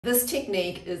This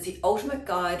technique is the ultimate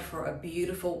guide for a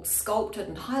beautiful sculpted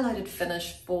and highlighted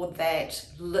finish for that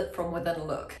lit from within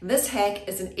look. This hack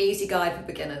is an easy guide for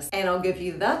beginners, and I'll give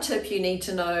you the tip you need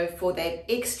to know for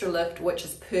that extra lift, which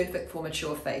is perfect for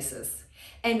mature faces.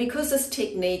 And because this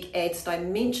technique adds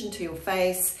dimension to your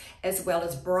face as well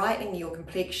as brightening your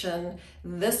complexion,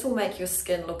 this will make your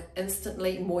skin look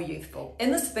instantly more youthful.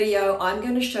 In this video, I'm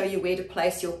going to show you where to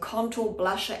place your contour,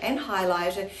 blusher and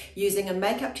highlighter using a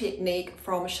makeup technique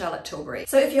from Charlotte Tilbury.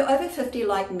 So if you're over 50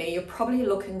 like me, you're probably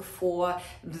looking for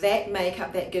that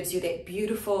makeup that gives you that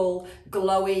beautiful,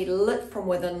 glowy, lit from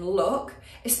within look,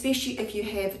 especially if you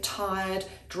have tired,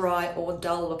 dry or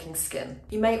dull looking skin.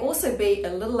 You may also be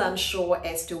a little unsure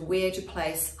as to where to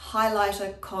place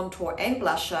highlighter, contour and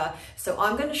blusher, so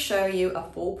I'm going to show you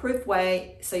a foolproof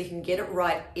way so you can get it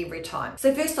right every time.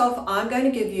 So first off, I'm going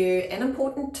to give you an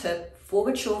important tip for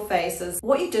mature faces.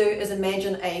 What you do is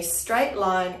imagine a straight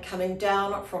line coming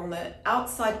down from the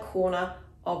outside corner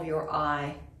of your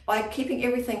eye. By keeping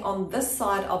everything on this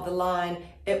side of the line,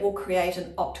 it will create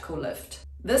an optical lift.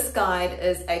 This guide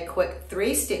is a quick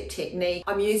 3-step technique.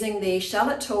 I'm using the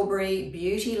Charlotte Tilbury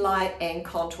Beauty Light and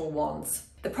Contour Wands.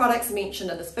 The products mentioned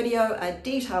in this video are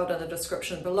detailed in the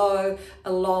description below,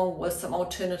 along with some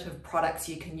alternative products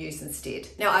you can use instead.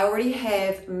 Now, I already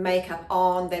have makeup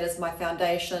on, that is my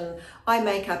foundation, eye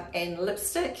makeup and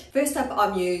lipstick. First up,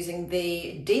 I'm using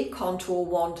the deep contour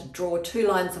wand to draw 2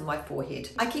 lines on my forehead.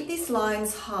 I keep these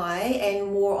lines high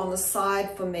and more on the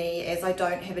side for me as I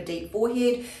don't have a deep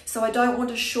forehead, so I don't want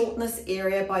to shorten this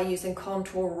area by using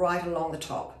contour right along the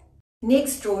top.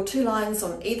 Next, draw 2 lines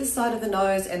on either side of the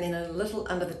nose and then a little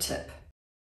under the tip.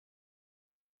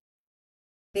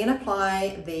 Then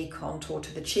apply the contour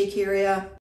to the cheek area.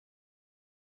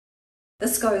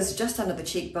 This goes just under the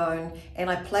cheekbone and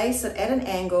I place it at an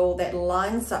angle that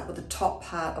lines up with the top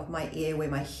part of my ear where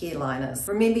my hairline is.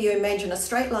 Remember, you imagine a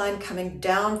straight line coming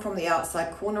down from the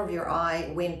outside corner of your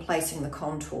eye when placing the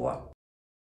contour.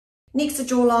 Next, the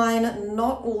jawline,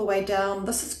 not all the way down.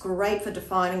 This is great for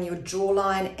defining your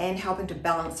jawline and helping to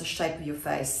balance the shape of your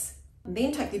face.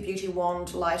 Then take the Beauty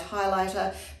Wand Light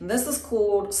Highlighter. This is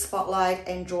called Spotlight,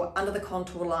 and draw under the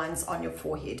contour lines on your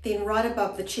forehead. Then right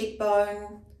above the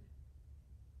cheekbone,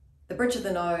 the bridge of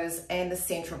the nose and the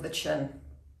center of the chin.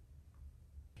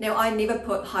 Now, I never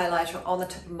put highlighter on the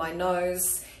tip of my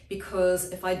nose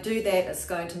because if I do that, it's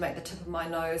going to make the tip of my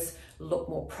nose look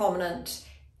more prominent,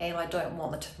 and I don't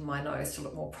want the tip of my nose to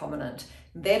look more prominent.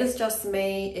 That is just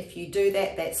me. If you do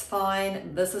that, that's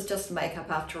fine. This is just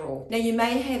makeup after all. Now, you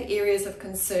may have areas of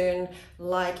concern,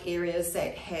 like areas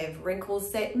that have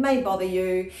wrinkles that may bother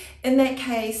you. In that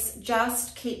case,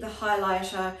 just keep the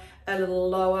highlighter a little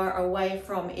lower away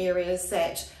from areas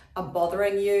that are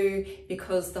bothering you,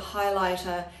 because the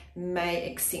highlighter may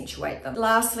accentuate them.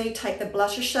 Lastly, take the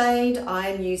blusher shade.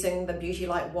 I'm using the Beauty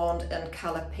Light Wand in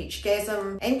color Peach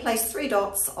Gasm, and place 3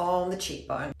 dots on the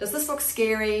cheekbone. Does this look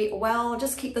scary? Well,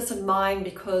 just keep this in mind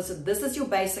because this is your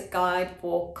basic guide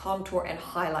for contour and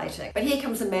highlighting. But here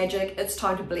comes the magic. It's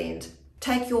time to blend.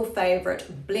 Take your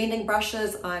favorite blending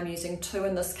brushes. I'm using 2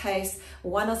 in this case.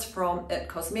 One is from IT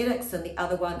Cosmetics and the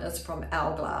other one is from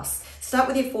Hourglass. Start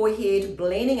with your forehead,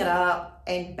 blending it up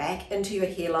and back into your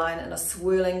hairline in a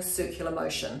swirling circular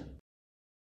motion.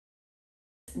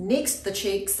 Next, the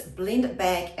cheeks, blend it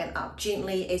back and up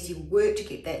gently as you work to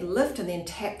get that lift, and then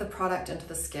tap the product into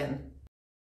the skin.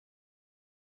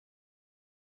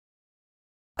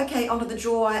 Okay, onto the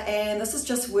jaw, and this is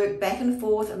just work back and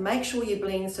forth, and make sure you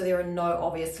blend so there are no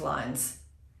obvious lines.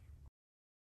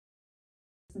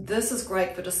 This is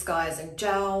great for disguising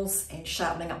jowls and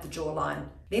sharpening up the jawline.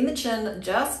 Then the chin,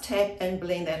 just tap and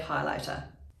blend that highlighter.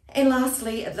 And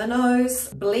lastly, the nose,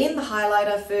 blend the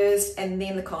highlighter first and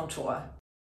then the contour.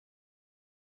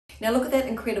 Now look at that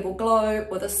incredible glow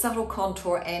with a subtle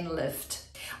contour and lift.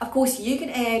 Of course, you can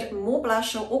add more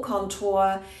blusher or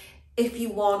contour if you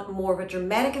want more of a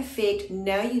dramatic effect.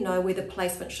 Now you know where the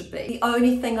placement should be. The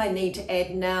only thing I need to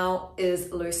add now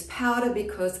is loose powder,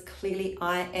 because clearly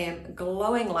I am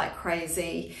glowing like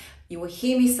crazy. You will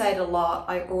hear me say it a lot.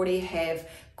 I already have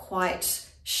quite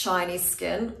shiny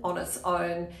skin on its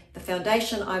own. The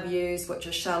foundation I've used, which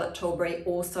is Charlotte Tilbury,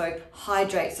 also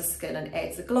hydrates the skin and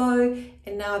adds a glow.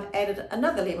 And now I've added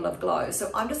another level of glow.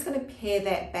 So I'm just going to pare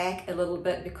that back a little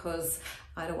bit because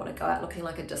I don't want to go out looking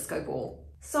like a disco ball.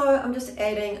 So I'm just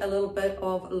adding a little bit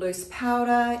of loose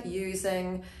powder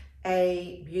using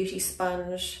a beauty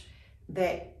sponge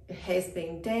that has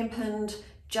been dampened,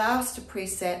 just to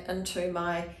press that into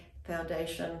my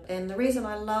foundation. And the reason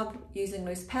I love using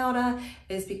loose powder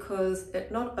is because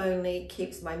it not only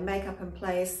keeps my makeup in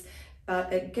place,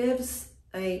 but it gives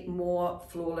a more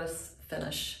flawless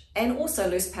finish. And also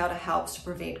loose powder helps to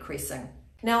prevent creasing.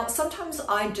 Now, sometimes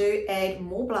I do add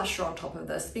more blusher on top of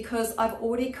this because I've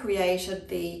already created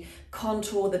the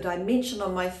contour, the dimension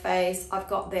on my face. I've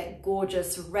got that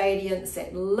gorgeous radiance,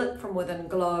 that lit from within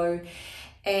glow,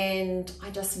 and I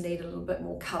just need a little bit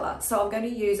more color. So I'm going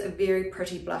to use a very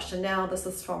pretty blusher now. This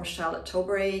is from Charlotte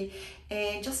Tilbury,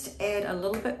 and just to add a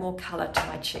little bit more color to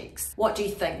my cheeks. What do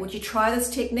you think? Would you try this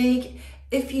technique?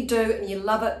 If you do and you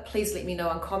love it, please let me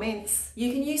know in comments.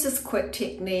 You can use this quick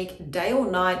technique day or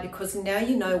night because now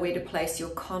you know where to place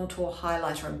your contour,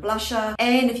 highlighter and blusher.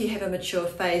 And if you have a mature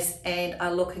face and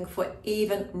are looking for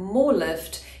even more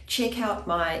lift, check out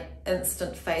my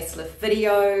instant facelift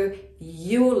video.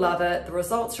 You will love it. The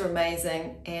results are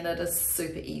amazing and it is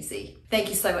super easy. Thank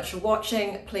you so much for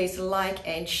watching. Please like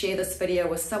and share this video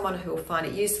with someone who will find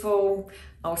it useful.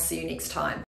 I'll see you next time.